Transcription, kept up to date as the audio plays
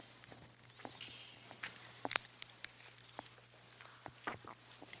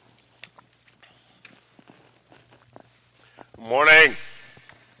Morning.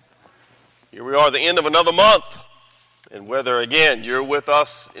 Here we are at the end of another month. And whether, again, you're with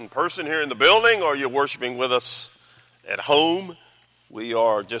us in person here in the building or you're worshiping with us at home, we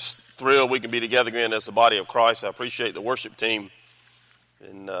are just thrilled we can be together again as the body of Christ. I appreciate the worship team.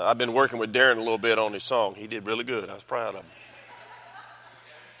 And I've been working with Darren a little bit on his song. He did really good. I was proud of him.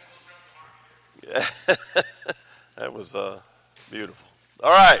 Yeah. That was beautiful.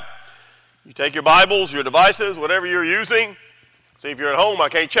 All right. You take your Bibles, your devices, whatever you're using. See, if you're at home, I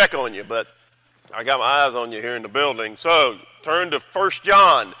can't check on you, but I got my eyes on you here in the building. So turn to 1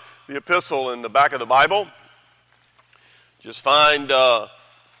 John, the epistle in the back of the Bible. Just find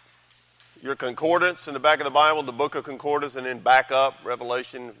your concordance in the back of the Bible, the book of concordance, and then back up,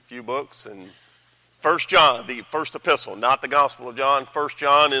 Revelation, a few books. And 1 John, the first epistle, not the Gospel of John, 1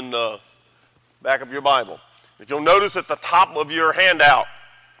 John in the back of your Bible. If you'll notice at the top of your handout,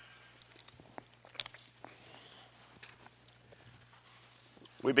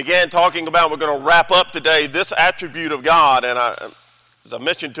 we began talking about, we're going to wrap up today, this attribute of God. And as I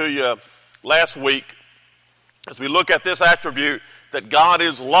mentioned to you last week, as we look at this attribute, that God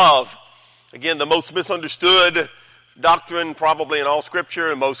is love. Again, the most misunderstood doctrine probably in all Scripture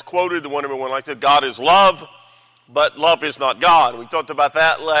and most quoted, the one everyone likes to, God is love, but love is not God. We talked about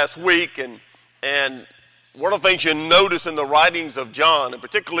that last week. And one of the things you notice in the writings of John, and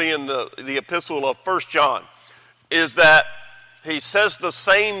particularly in the epistle of 1 John, is that he says the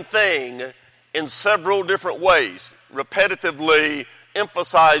same thing in several different ways, repetitively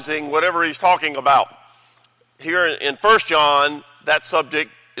emphasizing whatever he's talking about. Here in 1 John, that subject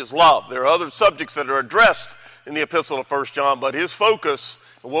is love. There are other subjects that are addressed in the epistle of 1 John, but his focus,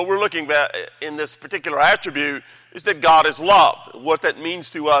 and what we're looking at in this particular attribute, is that God is love, what that means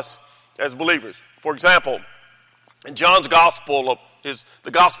to us as believers. For example, in John's gospel,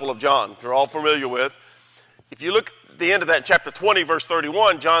 the Gospel of John, which you're all familiar with, if you look at the end of that, chapter 20, verse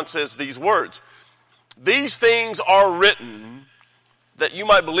 31, John says these words, "These things are written that you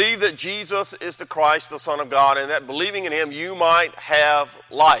might believe that Jesus is the Christ, the Son of God, and that believing in him you might have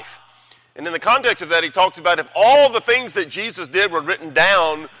life." And in the context of that, he talks about if all the things that Jesus did were written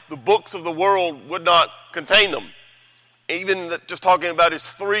down, the books of the world would not contain them. Even just talking about his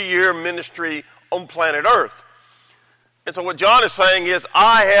 3-year ministry on planet Earth. And so what John is saying is,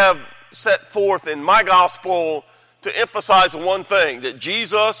 I have set forth in my gospel to emphasize one thing, that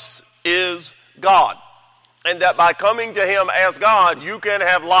Jesus is God. And that by coming to him as God, you can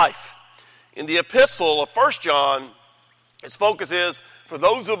have life. In the epistle of 1 John, its focus is for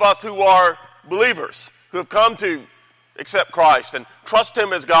those of us who are believers, who have come to accept Christ and trust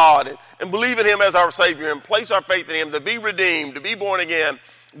him as God and believe in him as our Savior and place our faith in him to be redeemed, to be born again.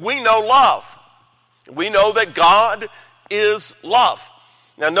 We know love. We know that God is love.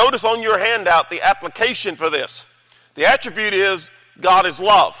 Now notice on your handout the application for this. The attribute is God is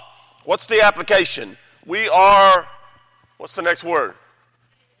love. What's the application? We are, what's the next word?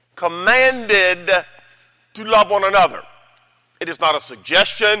 Commanded to love one another. It is not a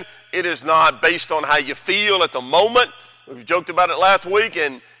suggestion. It is not based on how you feel at the moment. We joked about it last week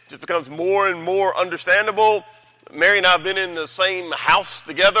and it just becomes more and more understandable. Mary and I have been in the same house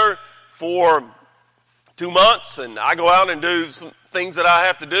together for 2 months, and I go out and do some things that I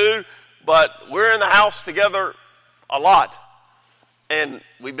have to do, but we're in the house together a lot. And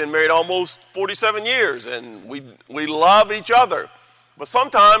we've been married almost 47 years, and we love each other. But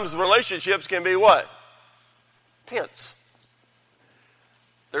sometimes relationships can be what? Tense.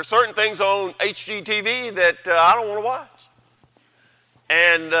 There are certain things on HGTV that I don't want to watch.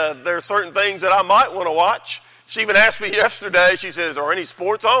 And there are certain things that I might want to watch. She even asked me yesterday, she says, "Are any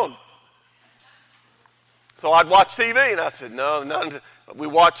sports on?" So I'd watch TV, and I said, no, none. We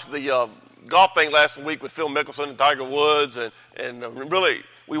watched the golf thing last week with Phil Mickelson and Tiger Woods, and really,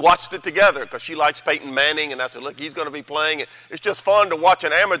 we watched it together because she likes Peyton Manning, and I said, look, he's going to be playing. It's just fun to watch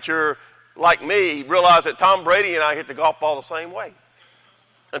an amateur like me realize that Tom Brady and I hit the golf ball the same way.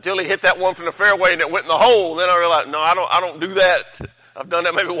 Until he hit that one from the fairway and it went in the hole, then I realized, no, I don't do that. I've done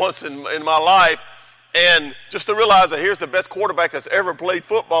that maybe once in my life. And just to realize that here's the best quarterback that's ever played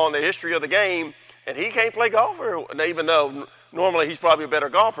football in the history of the game, and he can't play golf, even though normally he's probably a better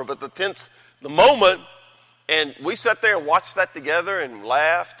golfer. But the moment, and we sat there and watched that together and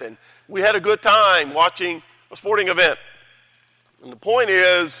laughed, and we had a good time watching a sporting event. And the point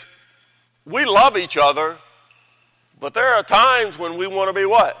is, we love each other, but there are times when we want to be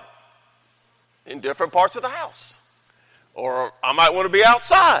what? In different parts of the house. Or I might want to be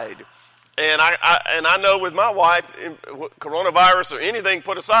outside. And I know with my wife, coronavirus or anything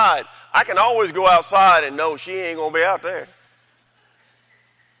put aside, I can always go outside and know she ain't going to be out there.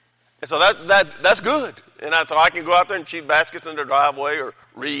 And so that's good. And so I can go out there and shoot baskets in the driveway or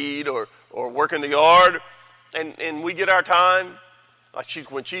read or work in the yard. And we get our time. Like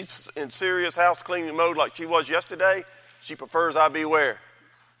when she's in serious house cleaning mode like she was yesterday, she prefers I be where?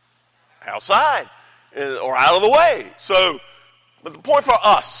 Outside or out of the way. So, but the point for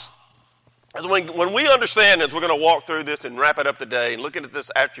us is when we understand this, we're going to walk through this and wrap it up today and looking at this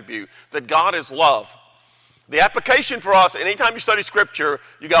attribute that God is love. The application for us, anytime you study Scripture,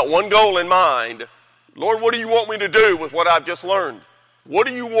 you got one goal in mind. Lord, what do you want me to do with what I've just learned? What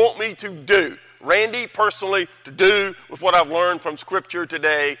do you want me to do? Randy, personally, to do with what I've learned from Scripture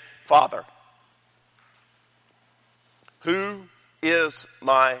today, Father. Who is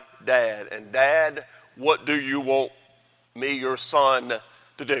my dad? And Dad, what do you want me, your son,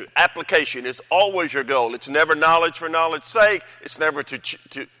 to do? Application is always your goal. It's never knowledge for knowledge's sake. It's never to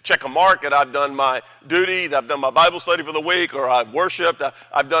check a mark that I've done my duty, that I've done my Bible study for the week, or I've worshiped,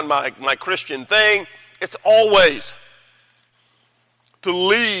 I've done my Christian thing. It's always to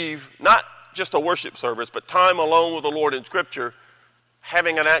leave, not just a worship service, but time alone with the Lord in Scripture,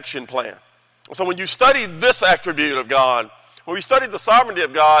 having an action plan. So when you study this attribute of God, when we study the sovereignty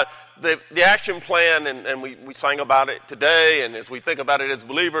of God, the action plan, and we sang about it today, and as we think about it as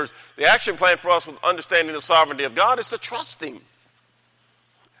believers, the action plan for us with understanding the sovereignty of God is to trust Him.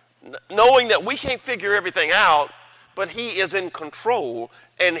 Knowing that we can't figure everything out, but He is in control,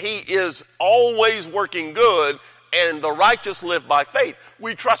 and He is always working good, and the righteous live by faith.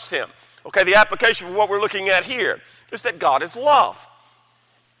 We trust Him. Okay, the application for what we're looking at here is that God is love.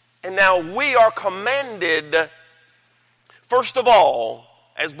 And now we are commanded, first of all,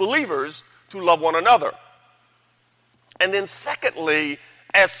 as believers, to love one another. And then secondly,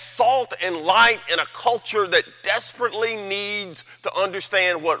 as salt and light in a culture that desperately needs to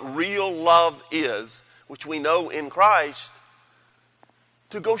understand what real love is, which we know in Christ,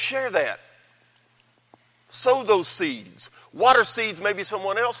 to go share that. Sow those seeds. Water seeds maybe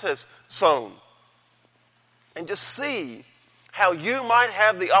someone else has sown. And just see how you might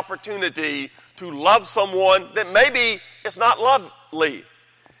have the opportunity to love someone that maybe is not lovely.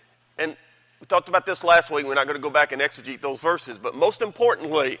 And we talked about this last week. We're not going to go back and exegete those verses. But most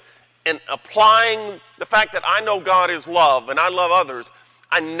importantly, in applying the fact that I know God is love and I love others,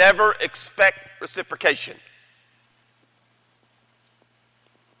 I never expect reciprocation.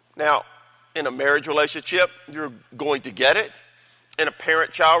 Now, in a marriage relationship, you're going to get it. In a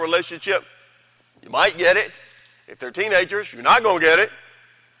parent-child relationship, you might get it. If they're teenagers, you're not going to get it.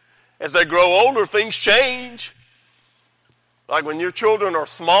 As they grow older, things change. Like when your children are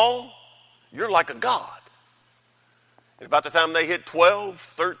small, you're like a God. And about the time they hit 12,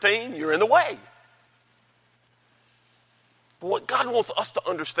 13, you're in the way. But what God wants us to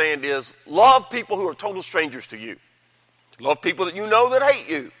understand is love people who are total strangers to you. Love people that you know that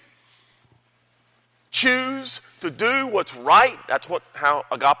hate you. Choose to do what's right. That's how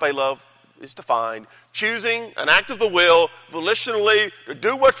agape love is defined. Choosing an act of the will, volitionally, to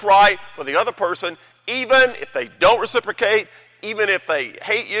do what's right for the other person, even if they don't reciprocate, even if they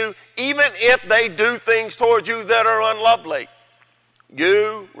hate you, even if they do things towards you that are unlovely.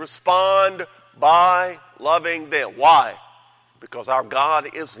 You respond by loving them. Why? Because our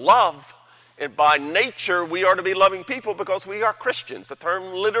God is love. And by nature, we are to be loving people because we are Christians. The term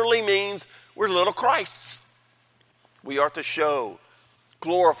literally means we're little Christs. We are to show,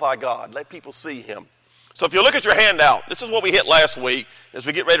 glorify God, let people see Him. So if you look at your handout, this is what we hit last week as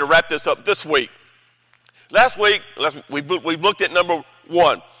we get ready to wrap this up this week. Last week, we looked at number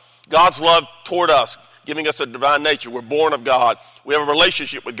 1, God's love toward us, giving us a divine nature. We're born of God. We have a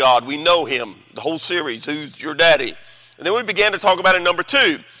relationship with God. We know Him. The whole series, Who's Your Daddy? And then we began to talk about in number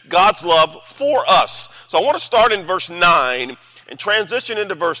 2, God's love for us. So I want to start in verse 9 and transition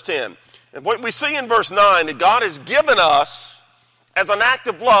into verse 10. And what we see in verse 9 is God has given us, as an act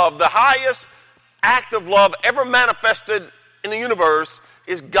of love, the highest act of love ever manifested in the universe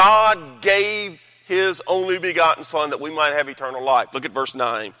is God gave His only begotten Son that we might have eternal life. Look at verse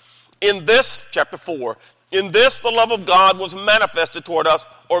 9. In this, chapter 4, in this the love of God was manifested toward us,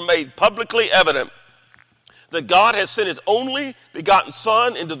 or made publicly evident, that God has sent His only begotten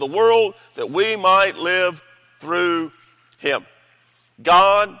Son into the world that we might live through Him.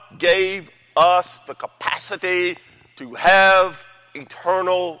 God gave us the capacity to have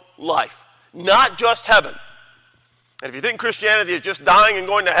eternal life, not just heaven. And if you think Christianity is just dying and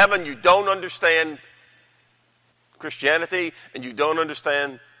going to heaven, you don't understand Christianity and you don't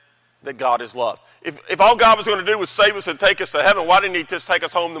understand that God is love. If all God was going to do was save us and take us to heaven, why didn't He just take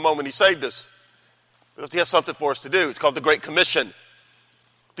us home the moment He saved us? Because He has something for us to do. It's called the Great Commission.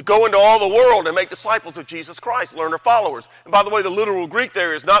 to go into all the world and make disciples of Jesus Christ, learner followers. And by the way, the literal Greek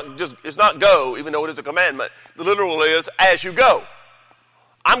there is not go, even though it is a commandment. The literal is as you go.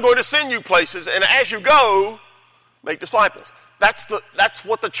 I'm going to send you places, and as you go, make disciples. That's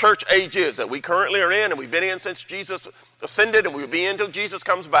what the church age is that we currently are in, and we've been in since Jesus ascended, and we'll be in until Jesus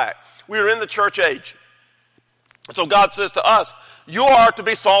comes back. We are in the church age. So God says to us, you are to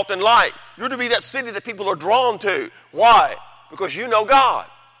be salt and light. You're to be that city that people are drawn to. Why? Because you know God.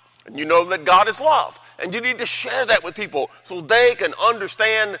 And you know that God is love. And you need to share that with people so they can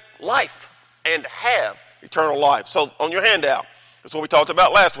understand life and have eternal life. So on your handout, that's what we talked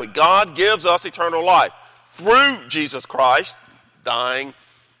about last week. God gives us eternal life through Jesus Christ, dying,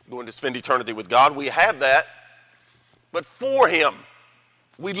 going to spend eternity with God. We have that. But for him,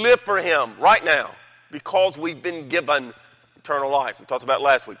 we live for him right now because we've been given eternal life. We talked about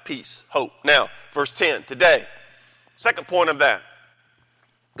last week, peace, hope. Now, verse 10, today, second point of that,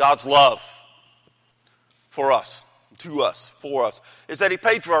 God's love for us, to us, for us, is that he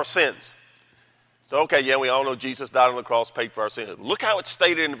paid for our sins. So, okay, yeah, we all know Jesus died on the cross, paid for our sins. Look how it's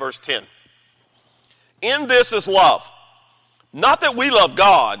stated in verse 10. In this is love. Not that we love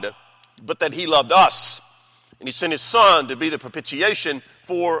God, but that he loved us. And he sent his son to be the propitiation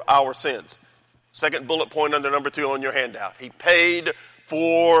for our sins. Second bullet point under number 2 on your handout. He paid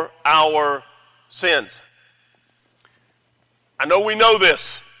for our sins. I know we know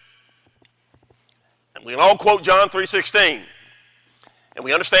this. And we can all quote John 3:16. And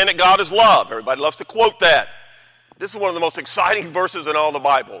we understand that God is love. Everybody loves to quote that. This is one of the most exciting verses in all the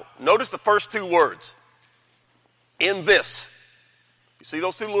Bible. Notice the first 2 words. In this. You see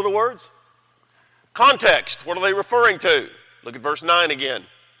those 2 little words? Context. What are they referring to? Look at verse 9 again.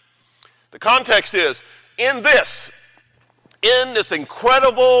 The context is, in this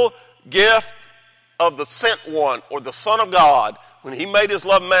incredible gift of the sent one, or the Son of God, when he made his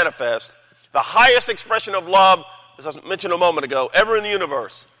love manifest, the highest expression of love, as I mentioned a moment ago, ever in the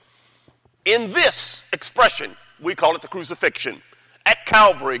universe. In this expression, we call it the crucifixion. At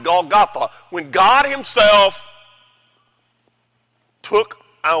Calvary, Golgotha, when God himself took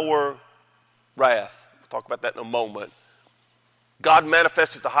our wrath. We'll talk about that in a moment. God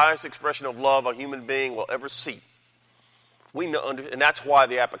manifested the highest expression of love a human being will ever see. We know, and that's why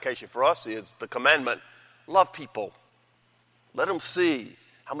the application for us is the commandment, love people. Let them see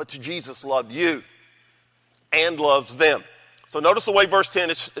how much Jesus loved you and loves them. So notice the way verse 10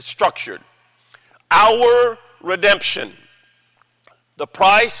 is structured. Our redemption, the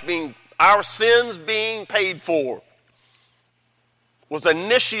price being, our sins being paid for, was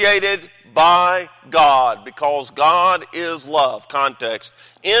initiated by God because God is love. Context.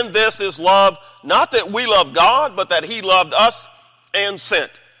 In this is love, not that we love God, but that he loved us and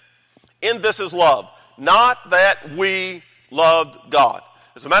sent. In this is love, not that we loved God.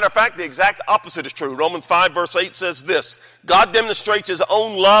 As a matter of fact, the exact opposite is true. Romans 5 verse 8 says this, God demonstrates his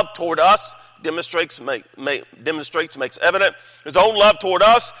own love toward us, demonstrates, makes evident his own love toward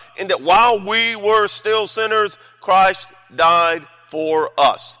us, in that while we were still sinners, Christ died for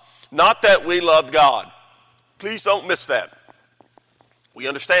us. Not that we loved God. Please don't miss that. We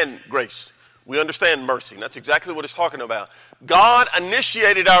understand grace. We understand mercy. And that's exactly what it's talking about. God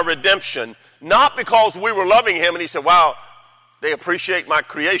initiated our redemption not because we were loving him and he said, wow, they appreciate my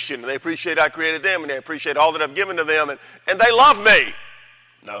creation. And they appreciate I created them and they appreciate all that I've given to them and they love me.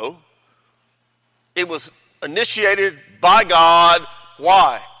 No. It was initiated by God.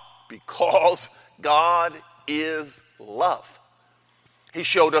 Why? Because God is love. He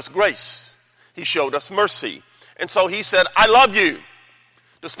showed us grace. He showed us mercy. And so he said, I love you.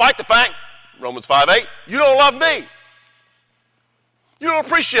 Despite the fact, Romans 5:8, you don't love me. You don't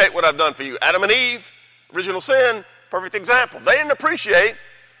appreciate what I've done for you. Adam and Eve, original sin, perfect example. They didn't appreciate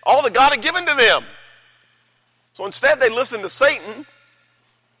all that God had given to them. So instead they listened to Satan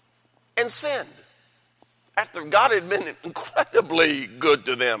and sinned. After God had been incredibly good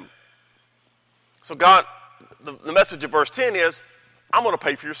to them. So God, the message of verse 10 is, I'm going to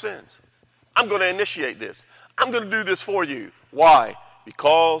pay for your sins. I'm going to initiate this. I'm going to do this for you. Why?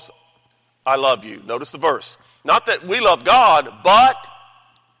 Because I love you. Notice the verse. Not that we love God, but,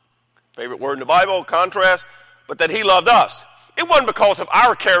 favorite word in the Bible, contrast, but that he loved us. It wasn't because of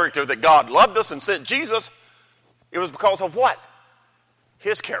our character that God loved us and sent Jesus. It was because of what?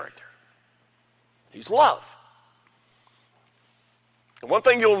 His character. He's love. And one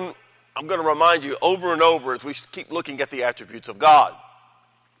thing I'm going to remind you over and over as we keep looking at the attributes of God.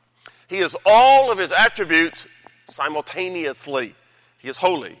 He is all of his attributes simultaneously. He is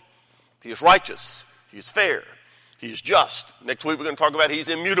holy. He is righteous. He is fair. He is just. Next week we're going to talk about he's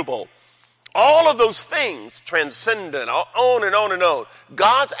immutable. All of those things, transcendent, on and on and on.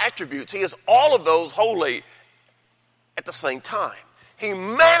 God's attributes, he is all of those holy at the same time. He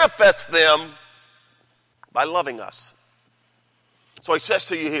manifests them by loving us. So he says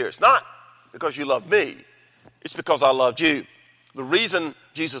to you here, it's not because you love me, it's because I loved you. The reason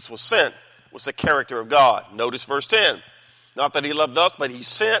Jesus was sent was the character of God. Notice verse 10. Not that he loved us, but he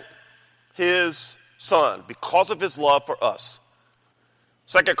sent his son because of his love for us.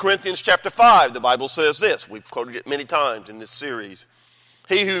 2 Corinthians chapter 5, the Bible says this. We've quoted it many times in this series.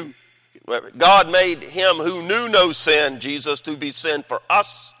 God made him who knew no sin, Jesus, to be sin for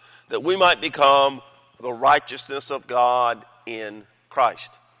us, that we might become the righteousness of God in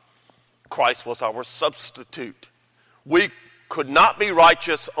Christ. Christ was our substitute. We could not be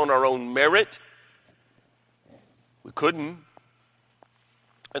righteous on our own merit. We couldn't.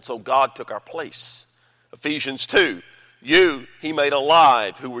 And so God took our place. Ephesians 2. You he made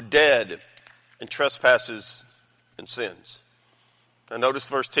alive who were dead in trespasses and sins. Now notice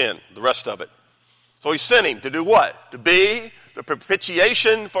verse 10, the rest of it. So he sent him to do what? To be the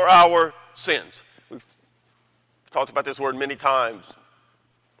propitiation for our sins. We've talked about this word many times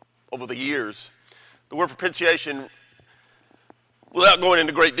over the years. The word propitiation, without going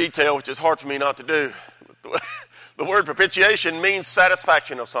into great detail, which is hard for me not to do, the word propitiation means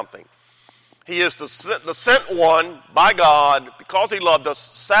satisfaction of something. He is the sent one by God, because he loved us,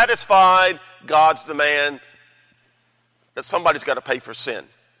 satisfied God's demand that somebody's got to pay for sin.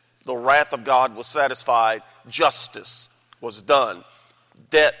 The wrath of God was satisfied. Justice was done.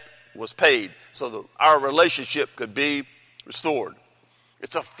 Debt was paid so that our relationship could be restored.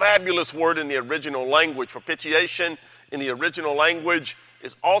 It's a fabulous word in the original language. Propitiation in the original language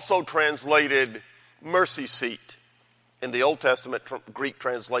is also translated mercy seat. In the Old Testament Greek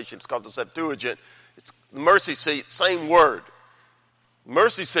translation, it's called the Septuagint. It's mercy seat, same word.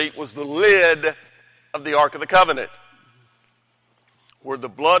 Mercy seat was the lid of the Ark of the Covenant, where the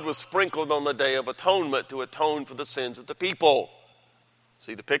blood was sprinkled on the Day of Atonement to atone for the sins of the people.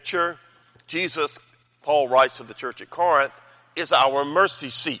 See the picture? Jesus, Paul writes to the church at Corinth, is our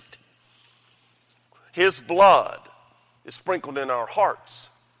mercy seat. His blood is sprinkled in our hearts.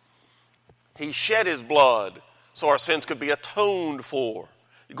 He shed his blood so our sins could be atoned for.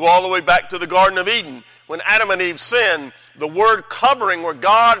 You go all the way back to the Garden of Eden. When Adam and Eve sinned, the word covering, where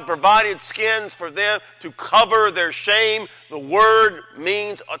God provided skins for them to cover their shame, the word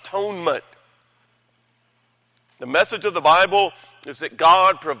means atonement. The message of the Bible is that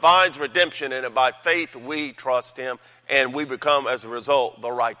God provides redemption, and by faith we trust him, and we become, as a result,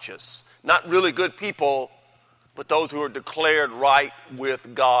 the righteous. Not really good people, but those who are declared right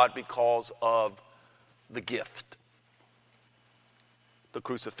with God because of the gift, the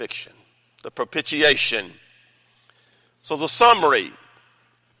crucifixion, the propitiation. So the summary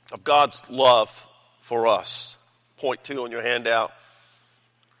of God's love for us, point 2 on your handout,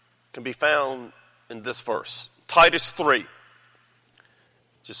 can be found in this verse. Titus 3.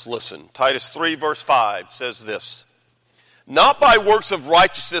 Just listen. Titus 3 verse 5 says this. Not by works of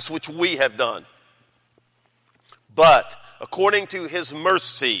righteousness which we have done, but according to his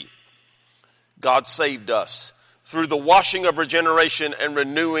mercy, God saved us through the washing of regeneration and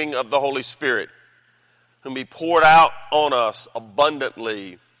renewing of the Holy Spirit, whom he poured out on us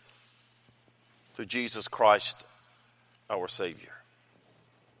abundantly through Jesus Christ, our Savior.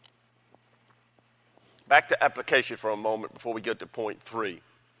 Back to application for a moment before we get to point 3.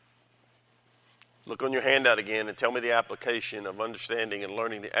 Look on your handout again and tell me the application of understanding and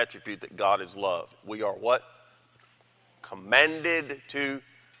learning the attribute that God is love. We are what? Commanded to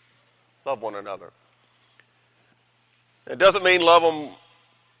love one another. It doesn't mean love them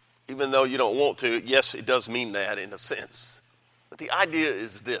even though you don't want to. Yes, it does mean that in a sense. But the idea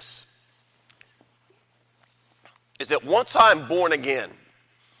is this, is that once I'm born again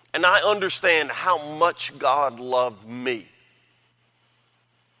and I understand how much God loved me,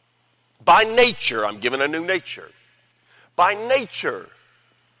 by nature, I'm given a new nature. By nature,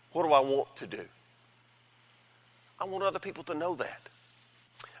 what do I want to do? I want other people to know that.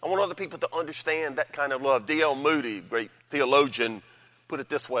 I want other people to understand that kind of love. D.L. Moody, great theologian, put it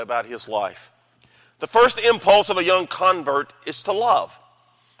this way about his life. The first impulse of a young convert is to love.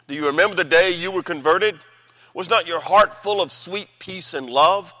 Do you remember the day you were converted? Was not your heart full of sweet peace and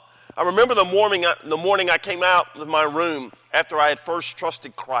love? I remember the morning I came out of my room after I had first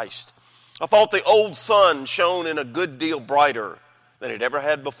trusted Christ. I thought the old sun shone in a good deal brighter than it ever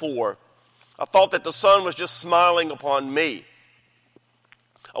had before. I thought that the sun was just smiling upon me.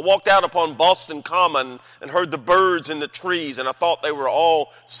 I walked out upon Boston Common and heard the birds in the trees, and I thought they were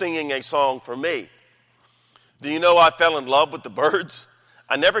all singing a song for me. Do you know I fell in love with the birds?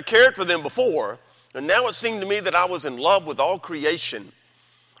 I never cared for them before, and now it seemed to me that I was in love with all creation.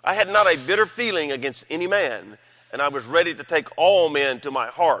 I had not a bitter feeling against any man, and I was ready to take all men to my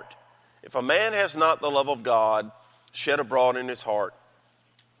heart. If a man has not the love of God shed abroad in his heart,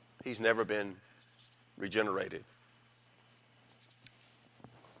 he's never been regenerated.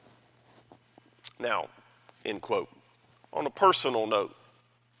 Now, end quote. On a personal note,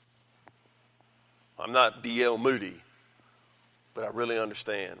 I'm not D.L. Moody, but I really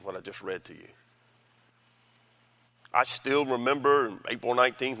understand what I just read to you. I still remember April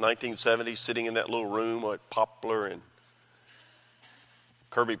 19th, 1970, sitting in that little room at Poplar and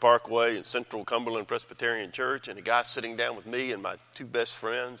Kirby Parkway and Central Cumberland Presbyterian Church, and a guy sitting down with me and my two best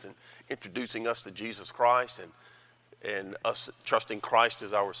friends and introducing us to Jesus Christ and us trusting Christ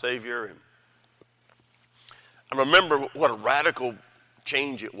as our Savior. And I remember what a radical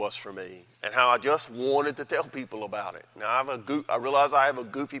change it was for me and how I just wanted to tell people about it. Now, I realize I have a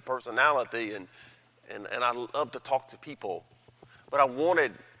goofy personality and I love to talk to people, but I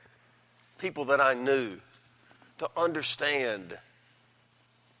wanted people that I knew to understand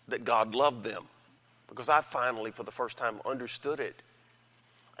that God loved them, because I finally, for the first time, understood it.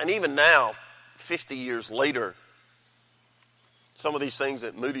 And even now, 50 years later, some of these things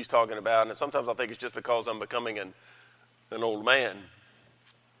that Moody's talking about, and sometimes I think it's just because I'm becoming an old man,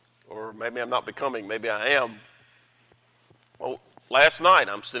 or maybe I'm not becoming, maybe I am. Well, last night,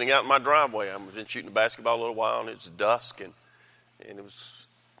 I'm sitting out in my driveway. I've been shooting basketball a little while, and it's dusk, and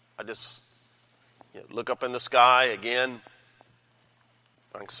I just look up in the sky again.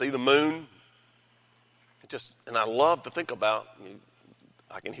 I can see the moon. And I love to think about,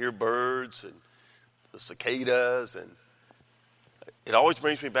 I can hear birds and the cicadas, and it always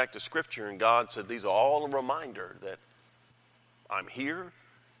brings me back to Scripture, and God said these are all a reminder that I'm here,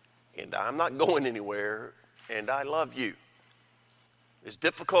 and I'm not going anywhere, and I love you. As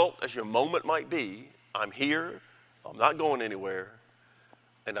difficult as your moment might be, I'm here, I'm not going anywhere,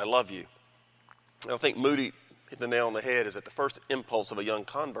 and I love you. And I think Moody hit the nail on the head, is that the first impulse of a young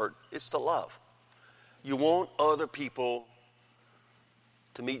convert is to love. You want other people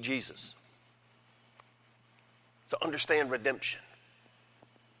to meet Jesus, to understand redemption,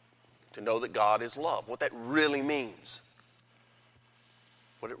 to know that God is love, what that really means.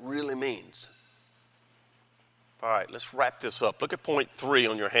 What it really means. All right, let's wrap this up. Look at point 3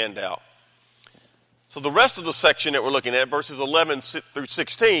 on your handout. So the rest of the section that we're looking at, verses 11 through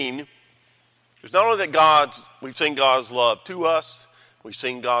 16, is not only that we've seen God's love to us, we've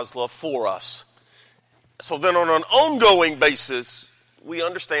seen God's love for us. So then on an ongoing basis, we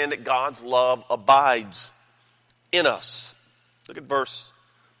understand that God's love abides in us. Look at verse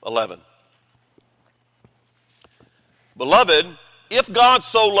 11. Beloved, if God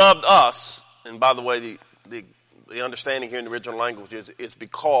so loved us, and by the way, the understanding here in the original language is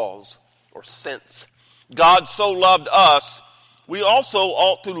because or since God so loved us, we also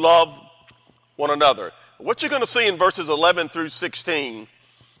ought to love one another. What you're going to see in verses 11 through 16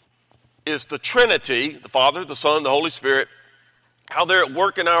 is the Trinity, the Father, the Son, the Holy Spirit, how they're at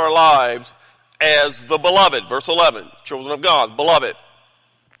work in our lives as the beloved. Verse 11, children of God, beloved.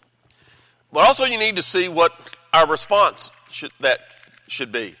 But also you need to see what our response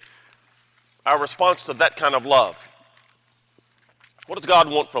should be. Our response to that kind of love. What does God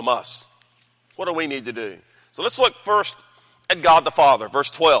want from us? What do we need to do? So let's look first at God the Father,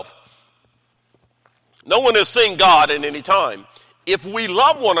 verse 12. No one has seen God at any time. If we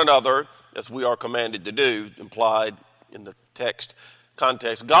love one another, as we are commanded to do, implied in the text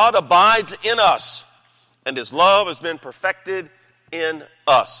context, God abides in us, and his love has been perfected in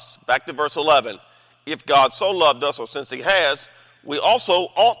us. Back to verse 11. If God so loved us, or since he has, we also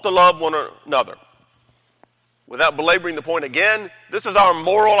ought to love one another. Without belaboring the point again, this is our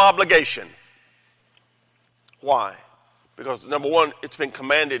moral obligation. Why? Because, number one, it's been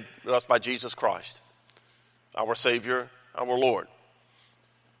commanded to us by Jesus Christ, our Savior, our Lord.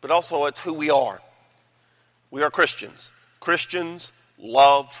 But also it's who we are. We are Christians. Christians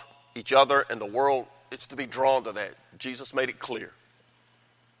love each other, and the world is to be drawn to that. Jesus made it clear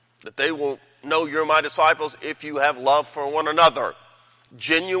that they will know you're my disciples if you have love for one another.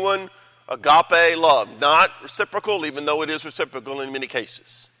 Genuine agape love. Not reciprocal, even though it is reciprocal in many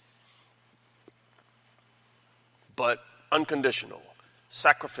cases. But unconditional,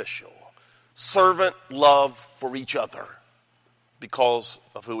 sacrificial, servant love for each other because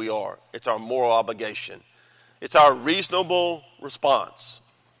of who we are. It's our moral obligation. It's our reasonable response.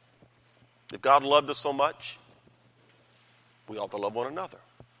 If God loved us so much, we ought to love one another.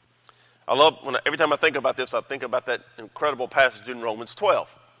 I love, every time I think about this, I think about that incredible passage in Romans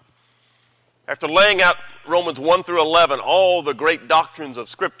 12. After laying out Romans 1 through 11, all the great doctrines of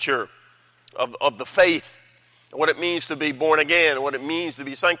Scripture, of the faith, and what it means to be born again, and what it means to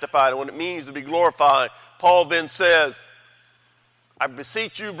be sanctified, and what it means to be glorified, Paul then says, I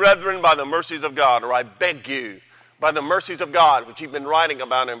beseech you, brethren, by the mercies of God, or I beg you, by the mercies of God, which you've been writing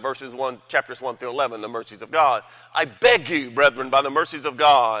about in chapters 1 through 11, the mercies of God. I beg you, brethren, by the mercies of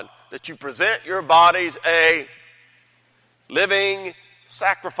God, that you present your bodies a living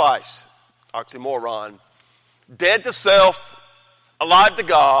sacrifice, oxymoron, dead to self, alive to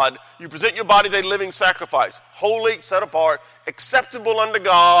God. You present your bodies a living sacrifice, holy, set apart, acceptable unto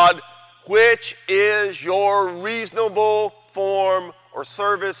God, which is your reasonable form or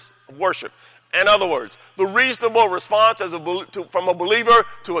service of worship. In other words, the reasonable response from a believer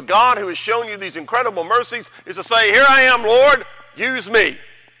to a God who has shown you these incredible mercies is to say, here I am, Lord, use me.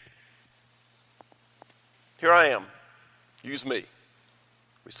 Here I am, use me.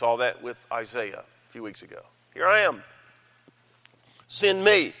 We saw that with Isaiah a few weeks ago. Here I am. Send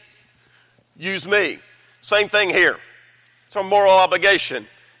me. Use me. Same thing here. It's our moral obligation.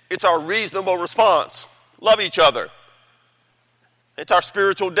 It's our reasonable response. Love each other. It's our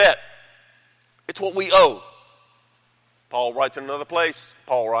spiritual debt. It's what we owe. Paul writes in another place,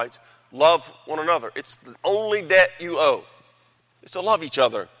 love one another. It's the only debt you owe. It's to love each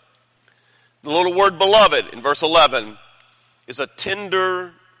other. The little word beloved in verse 11 is a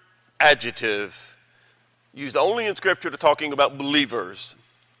tender adjective used only in Scripture to talking about believers.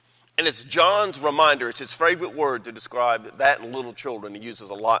 And it's John's reminder. It's his favorite word to describe that and little children. He uses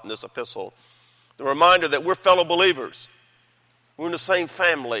a lot in this epistle. The reminder that we're fellow believers. We're in the same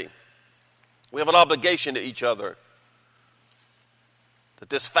family. We have an obligation to each other. That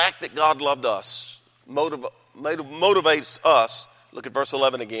this fact that God loved us motivates us, look at verse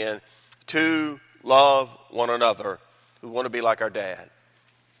 11 again, to love one another. We want to be like our dad.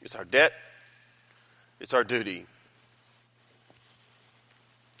 It's our debt. It's our duty.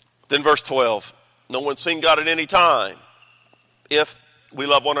 Then verse 12, no one's seen God at any time if we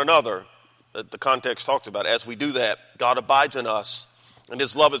love one another. The context talks about, as we do that, God abides in us, and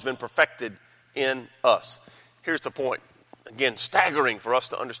his love has been perfected in us. Here's the point. Again, staggering for us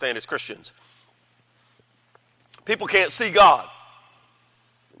to understand as Christians. People can't see God.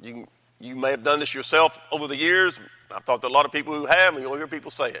 You may have done this yourself over the years. I've talked to a lot of people who have, and you'll hear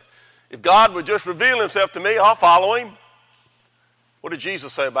people say it. If God would just reveal himself to me, I'll follow him. What did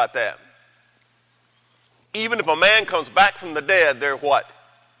Jesus say about that? Even if a man comes back from the dead, they're what?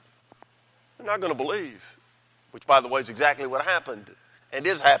 They're not going to believe. Which, by the way, is exactly what happened and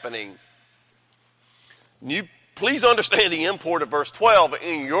is happening. You please understand the import of verse 12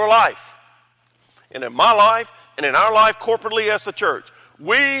 in your life, and in my life, and in our life corporately as the church.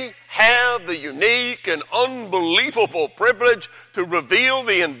 We have the unique and unbelievable privilege to reveal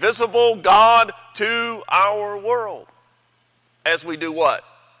the invisible God to our world. As we do what?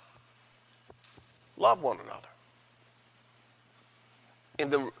 Love one another.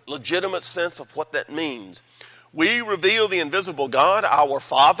 In the legitimate sense of what that means. We reveal the invisible God, our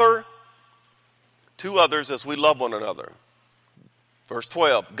Father, to others as we love one another. Verse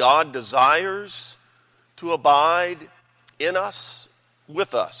 12, God desires to abide in us,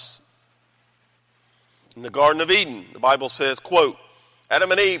 with us. In the Garden of Eden, the Bible says, quote,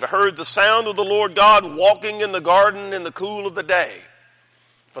 Adam and Eve heard the sound of the Lord God walking in the garden in the cool of the day.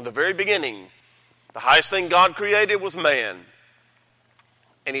 From the very beginning, the highest thing God created was man.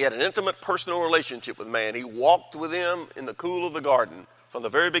 And he had an intimate personal relationship with man. He walked with him in the cool of the garden from the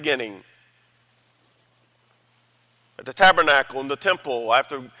very beginning. At the tabernacle and the temple,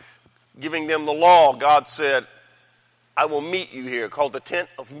 after giving them the law, God said, I will meet you here, called the tent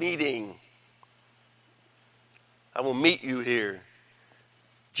of meeting. I will meet you here.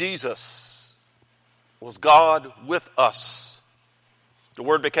 Jesus was God with us. The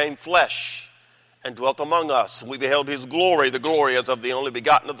Word became flesh and dwelt among us. And we beheld his glory, the glory as of the only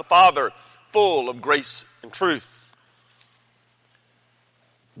begotten of the Father, full of grace and truth.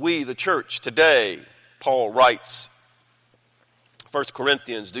 We, the church, today, Paul writes, 1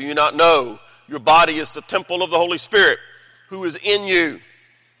 Corinthians, do you not know your body is the temple of the Holy Spirit who is in you,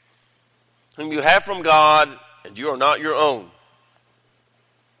 whom you have from God, and you are not your own.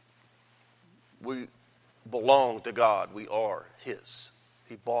 We belong to God. We are his.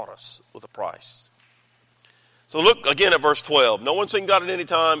 He bought us with a price. So look again at verse 12. No one's seen God at any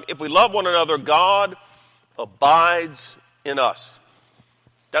time. If we love one another, God abides in us.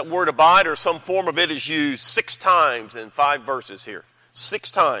 That word abide or some form of it is used 6 times in 5 verses here.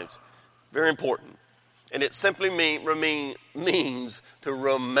 6 times. Very important. And it simply means to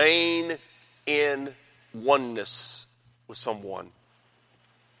remain in oneness with someone.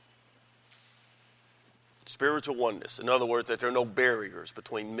 Spiritual oneness. In other words, that there are no barriers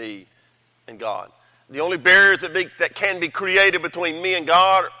between me and God. The only barriers that can be created between me and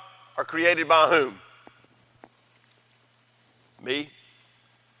God are created by whom? Me.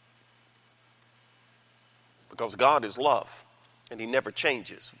 Because God is love, and he never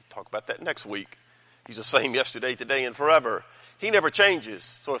changes. We'll talk about that next week. He's the same yesterday, today, and forever. He never changes.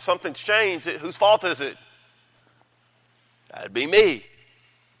 So if something's changed, whose fault is it? That'd be me.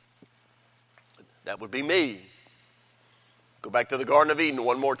 That would be me. Go back to the Garden of Eden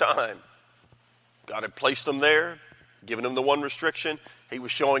one more time. God had placed them there, given them the one restriction. He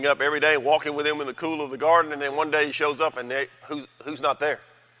was showing up every day, walking with them in the cool of the garden, and then one day he shows up, and who's not there?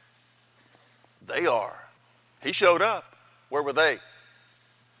 They are. He showed up. Where were they?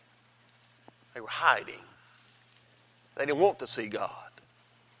 They were hiding. They didn't want to see God.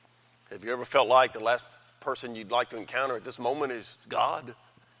 Have you ever felt like the last person you'd like to encounter at this moment is God?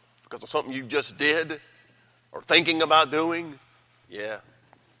 Because of something you just did or thinking about doing? Yeah.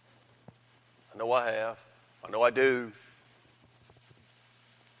 I know I have. I know I do.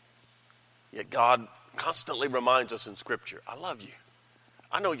 Yet God constantly reminds us in Scripture, I love you.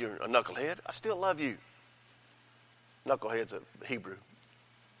 I know you're a knucklehead. I still love you. Knucklehead's a Hebrew.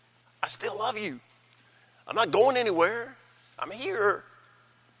 I still love you. I'm not going anywhere. I'm here.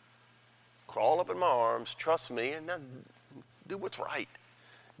 Crawl up in my arms, trust me, and then do what's right.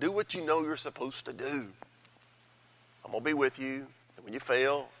 Do what you know you're supposed to do. I'm going to be with you. And when you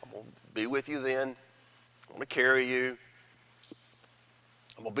fail, I'm going to be with you then. I'm going to carry you.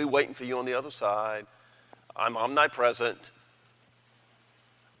 I'm going to be waiting for you on the other side. I'm omnipresent.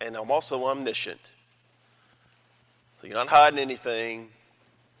 And I'm also omniscient. So you're not hiding anything.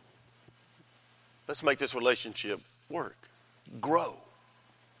 Let's make this relationship work. Grow.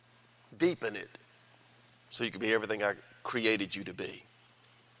 Deepen it. So you can be everything I created you to be.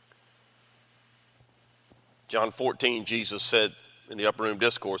 John 14, Jesus said in the upper room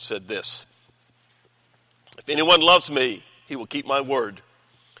discourse, said this. If anyone loves me, he will keep my word.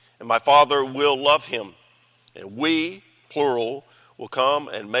 And my Father will love him. And we, plural, will come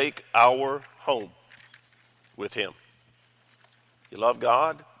and make our home with him. You love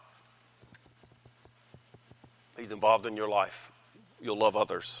God? He's involved in your life. You'll love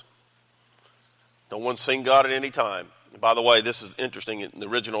others. No one's seen God at any time. And by the way, this is interesting in the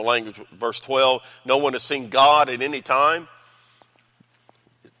original language, verse 12. No one has seen God at any time.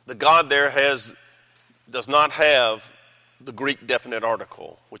 The God there does not have the Greek definite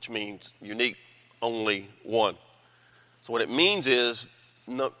article, which means unique, only one. So what it means is,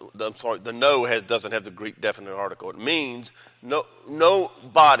 the no doesn't have the Greek definite article. It means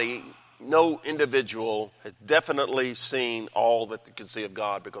nobody, no individual has definitely seen all that they can see of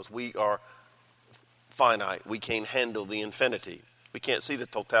God, because we are finite. We can't handle the infinity. We can't see the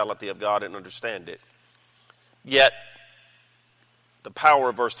totality of God and understand it. Yet, the power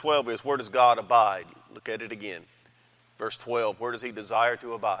of verse 12 is, where does God abide? Look at it again. Verse 12, where does he desire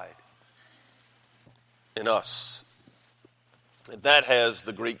to abide? In us. And that has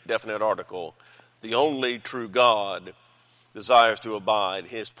the Greek definite article. The only true God desires to abide,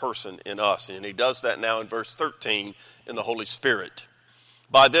 his person, in us. And he does that now in verse 13 in the Holy Spirit.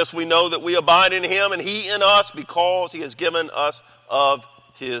 By this we know that we abide in him and he in us, because he has given us of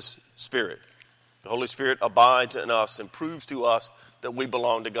his Spirit. The Holy Spirit abides in us and proves to us that we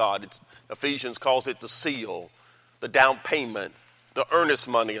belong to God. Ephesians calls it the seal, the down payment, the earnest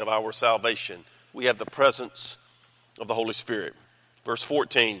money of our salvation. We have the presence of the Holy Spirit. Verse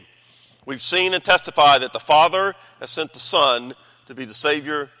 14, we've seen and testified that the Father has sent the Son to be the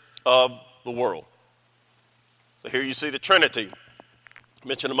Savior of the world. So here you see the Trinity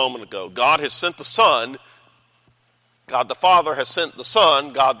mentioned a moment ago. God has sent the Son. God the Father has sent the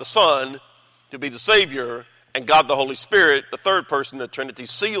Son, God the Son, to be the Savior, and God the Holy Spirit, the third person of the Trinity,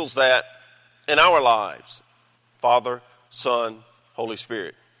 seals that in our lives. Father, Son, Holy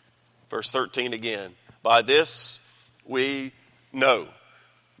Spirit. Verse 13 again. By this we know.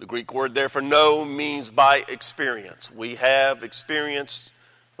 The Greek word there for know means by experience. We have experienced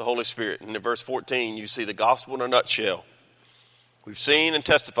the Holy Spirit. And in verse 14, you see the gospel in a nutshell. We've seen and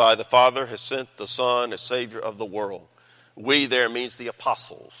testified the Father has sent the Son as Savior of the world. We there means the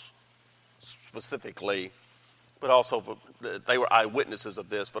apostles, specifically, but also they were eyewitnesses of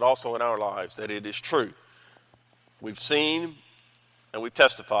this, but also in our lives that it is true. We've seen and we've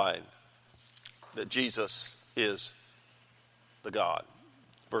testified that Jesus is the God.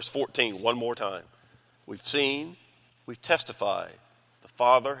 Verse 14, one more time. We've seen, we've testified. The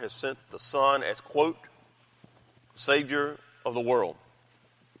Father has sent the Son as, quote, Savior of the world.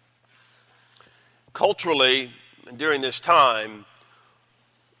 Culturally, during this time,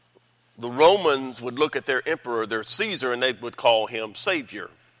 the Romans would look at their emperor, their Caesar, and they would call him Savior,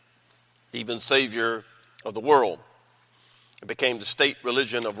 even Savior of the world. It became the state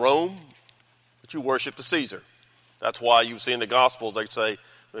religion of Rome that you worship the Caesar. That's why you see in the Gospels they say,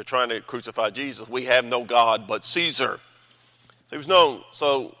 they're trying to crucify Jesus, we have no God but Caesar. He was known.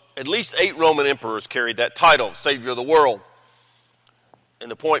 So at least 8 Roman emperors carried that title, Savior of the world. And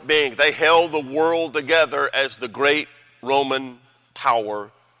the point being, they held the world together as the great Roman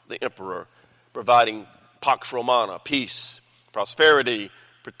power, the emperor, providing Pax Romana, peace, prosperity,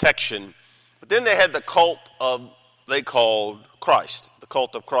 protection. But then they had the cult they called Christ, the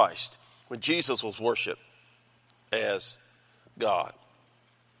cult of Christ, when Jesus was worshipped as God.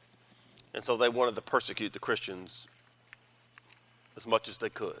 And so they wanted to persecute the Christians as much as they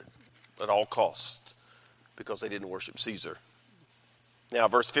could, at all costs, because they didn't worship Caesar. Now,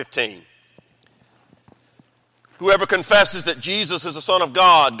 verse 15. Whoever confesses that Jesus is the Son of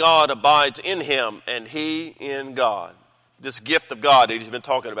God, God abides in him, and he in God. This gift of God that he's been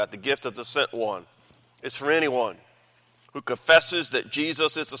talking about, the gift of the sent one, is for anyone who confesses that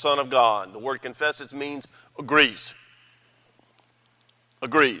Jesus is the Son of God. The word confesses means agrees.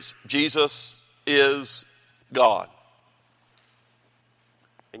 Agrees. Jesus is God.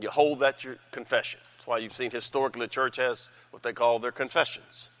 And you hold that your confession. That's why you've seen historically the church has what they call their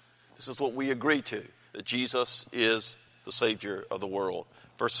confessions. This is what we agree to, that Jesus is the Savior of the world.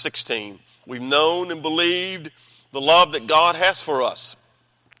 Verse 16, we've known and believed the love that God has for us.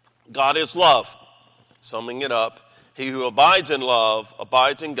 God is love. Summing it up, he who abides in love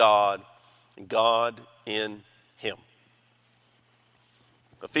abides in God, and God in him.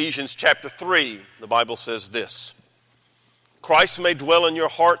 Ephesians chapter 3, the Bible says this, Christ may dwell in your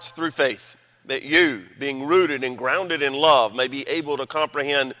hearts through faith, that you, being rooted and grounded in love, may be able to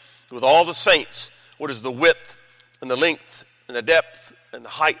comprehend with all the saints what is the width and the length and the depth and the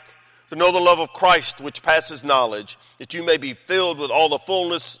height, to know the love of Christ which passes knowledge, that you may be filled with all the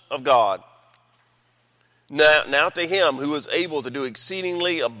fullness of God. Now to him who is able to do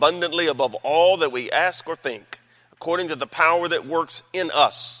exceedingly abundantly above all that we ask or think, according to the power that works in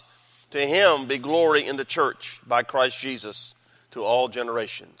us, to him be glory in the church by Christ Jesus to all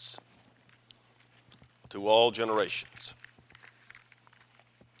generations. To all generations.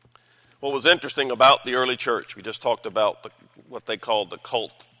 What was interesting about the early church, we just talked about what they called the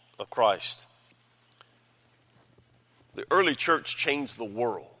cult of Christ. The early church changed the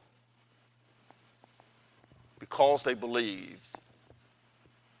world because they believed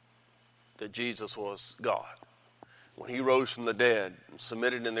that Jesus was God. When he rose from the dead and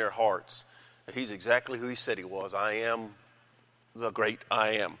submitted in their hearts that he's exactly who he said he was. I am the great I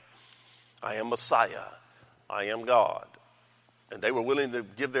am. I am Messiah. I am God. And they were willing to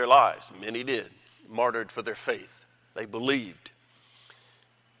give their lives. Many did. Martyred for their faith. They believed.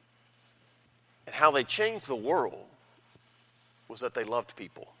 And how they changed the world was that they loved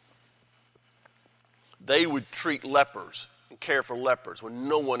people. They would treat lepers and care for lepers when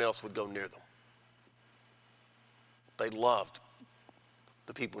no one else would go near them. They loved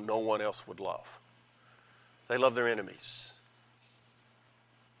the people no one else would love. They loved their enemies.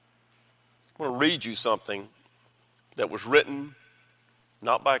 I want to read you something that was written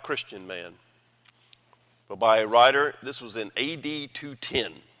not by a Christian man, but by a writer. This was in AD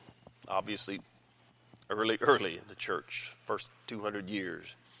 210, obviously early in the church, first 200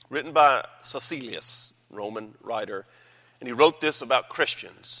 years. Written by Cecilius, Roman writer, and he wrote this about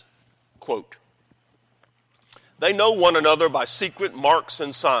Christians. Quote, they know one another by secret marks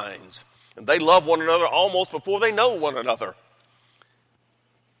and signs, and they love one another almost before they know one another.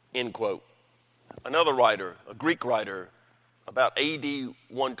 End quote. Another writer, a Greek writer, about AD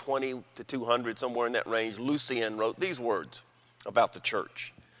 120 to 200, somewhere in that range, Lucian wrote these words about the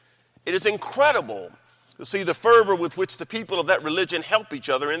church. It is incredible to see the fervor with which the people of that religion help each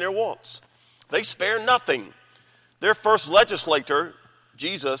other in their wants. They spare nothing. Their first legislator,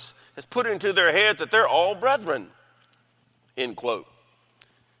 Jesus, has put it into their heads that they're all brethren. End quote.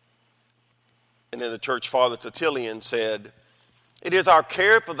 And then the church father Tertullian said, it is our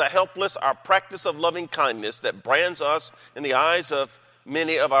care for the helpless, our practice of loving kindness that brands us in the eyes of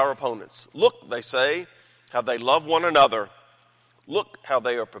many of our opponents. Look, they say, how they love one another. Look how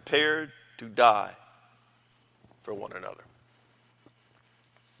they are prepared to die for one another.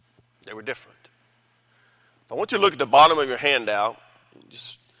 They were different. I want you to look at the bottom of your handout.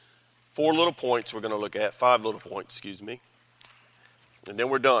 Just 4 little points we're going to look at. 5 little points, excuse me. And then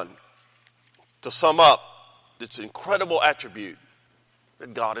we're done. To sum up, this incredible attribute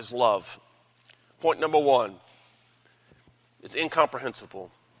that God is love. Point number 1. It's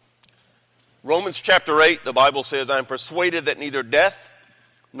incomprehensible. Romans chapter 8, the Bible says, I am persuaded that neither death,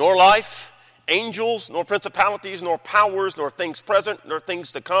 nor life, angels, nor principalities, nor powers, nor things present, nor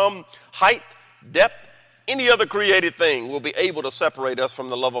things to come, height, depth, any other created thing will be able to separate us from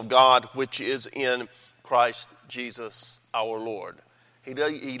the love of God which is in Christ Jesus our Lord. He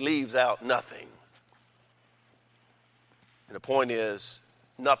leaves out nothing. And the point is,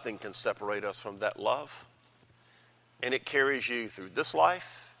 nothing can separate us from that love. And it carries you through this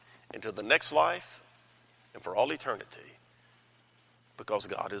life, into the next life, and for all eternity. Because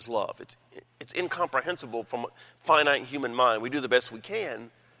God is love. It's incomprehensible from a finite human mind. We do the best we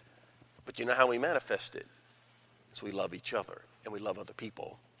can, but you know how we manifest it? Is we love each other and we love other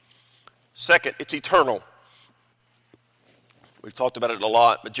people. Second, it's eternal. We've talked about it a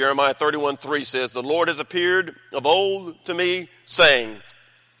lot, but Jeremiah 31:3 says, "The Lord has appeared of old to me, saying,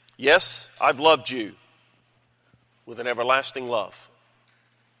 yes, I've loved you with an everlasting love."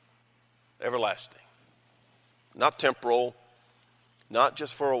 Everlasting. Not temporal, not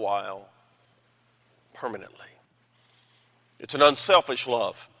just for a while, permanently. It's an unselfish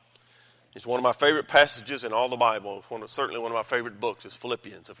love. It's one of my favorite passages in all the Bible. It's certainly one of my favorite books is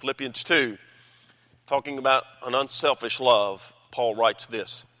Philippians. In Philippians 2, talking about an unselfish love, Paul writes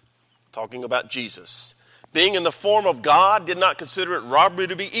this, talking about Jesus. "Being in the form of God, did not consider it robbery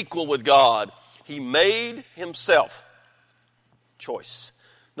to be equal with God. He made himself," choice,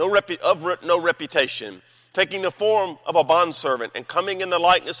 no reputation, "taking the form of a bondservant and coming in the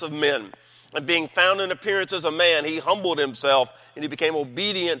likeness of men. And being found in appearance as a man, he humbled himself and he became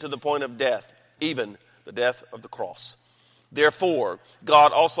obedient to the point of death, even the death of the cross. Therefore,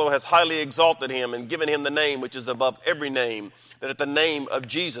 God also has highly exalted him and given him the name which is above every name, that at the name of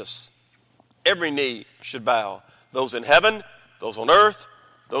Jesus every knee should bow, those in heaven, those on earth,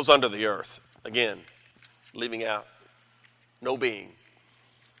 those under the earth." Again, leaving out no being.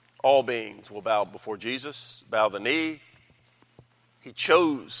 All beings will bow before Jesus, bow the knee. He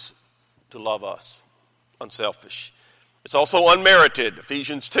chose to love us, unselfish. It's also unmerited,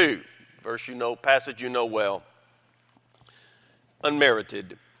 Ephesians 2, passage you know well.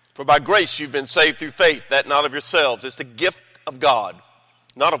 Unmerited. "For by grace you've been saved through faith, that not of yourselves. It's the gift of God,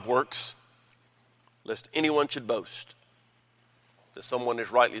 not of works, lest anyone should boast." As someone has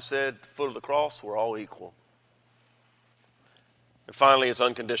rightly said, at the foot of the cross, we're all equal. And finally, it's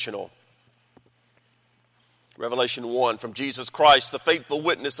unconditional. Revelation 1, "From Jesus Christ, the faithful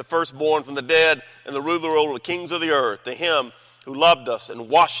witness, the firstborn from the dead, and the ruler over the kings of the earth, to him who loved us and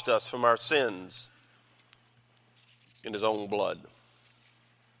washed us from our sins in his own blood."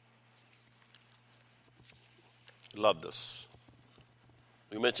 He loved us.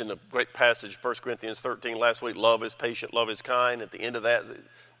 We mentioned a great passage, 1 Corinthians 13 last week, "Love is patient, love is kind." At the end of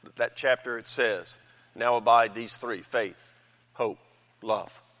that chapter it says, "Now abide these three, faith, hope,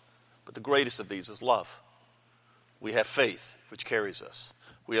 love." But the greatest of these is love. We have faith, which carries us.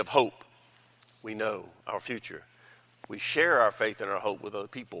 We have hope. We know our future. We share our faith and our hope with other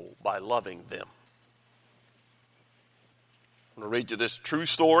people by loving them. I'm going to read you this true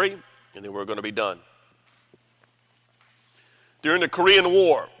story, and then we're going to be done. During the Korean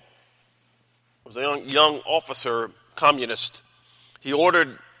War, there was a young officer, communist. He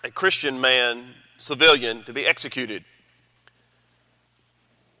ordered a Christian man, civilian, to be executed.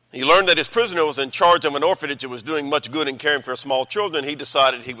 He learned that his prisoner was in charge of an orphanage that was doing much good in caring for small children. He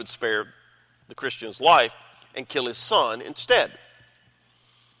decided he would spare the Christian's life and kill his son instead.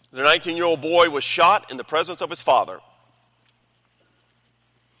 The 19-year-old boy was shot in the presence of his father.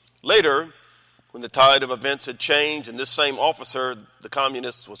 Later, when the tide of events had changed and this same officer, the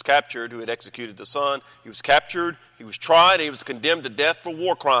communist, was captured, who had executed the son, he was captured, he was tried, and he was condemned to death for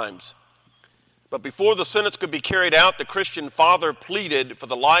war crimes. But before the sentence could be carried out, the Christian father pleaded for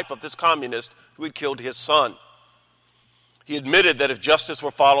the life of this communist who had killed his son. He admitted that if justice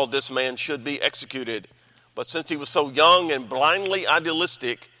were followed, this man should be executed. But since he was so young and blindly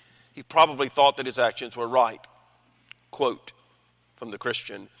idealistic, he probably thought that his actions were right. Quote from the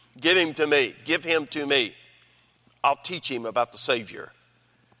Christian, give him to me. I'll teach him about the Savior."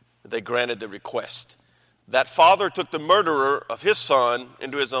 They granted the request. That father took the murderer of his son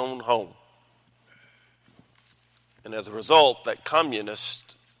into his own home. And as a result, that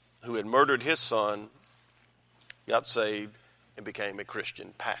communist who had murdered his son got saved and became a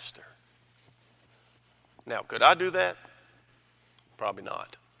Christian pastor. Now, could I do that? Probably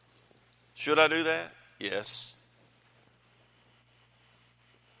not. Should I do that? Yes.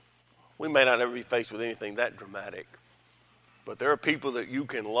 We may not ever be faced with anything that dramatic, but there are people that you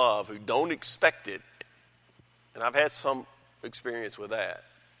can love who don't expect it. And I've had some experience with that.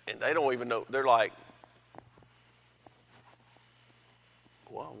 And they don't even know. They're like,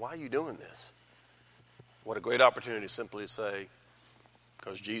 well, why are you doing this? What a great opportunity simply to say,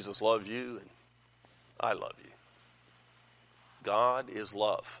 because Jesus loves you and I love you. God is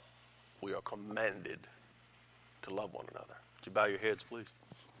love. We are commanded to love one another. Would you bow your heads, please?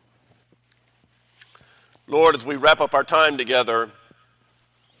 Lord, as we wrap up our time together,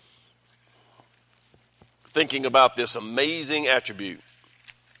 thinking about this amazing attribute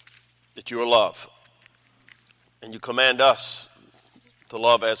that you are love, and you command us to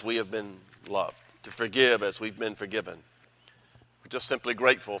love as we have been loved, to forgive as we've been forgiven. We're just simply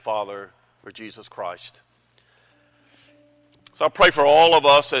grateful, Father, for Jesus Christ. So I pray for all of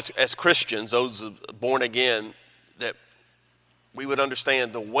us as Christians, those born again, that we would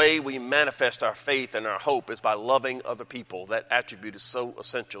understand the way we manifest our faith and our hope is by loving other people. That attribute is so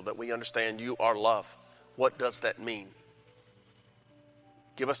essential that we understand you are love. What does that mean?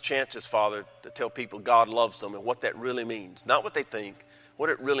 Give us chances, Father, to tell people God loves them and what that really means. Not what they think, what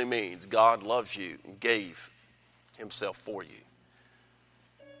it really means. God loves you and gave himself for you.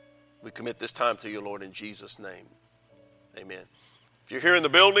 We commit this time to you, Lord, in Jesus' name. Amen. If you're here in the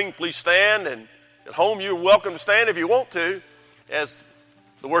building, please stand. And at home, you're welcome to stand if you want to, as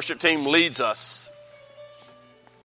the worship team leads us.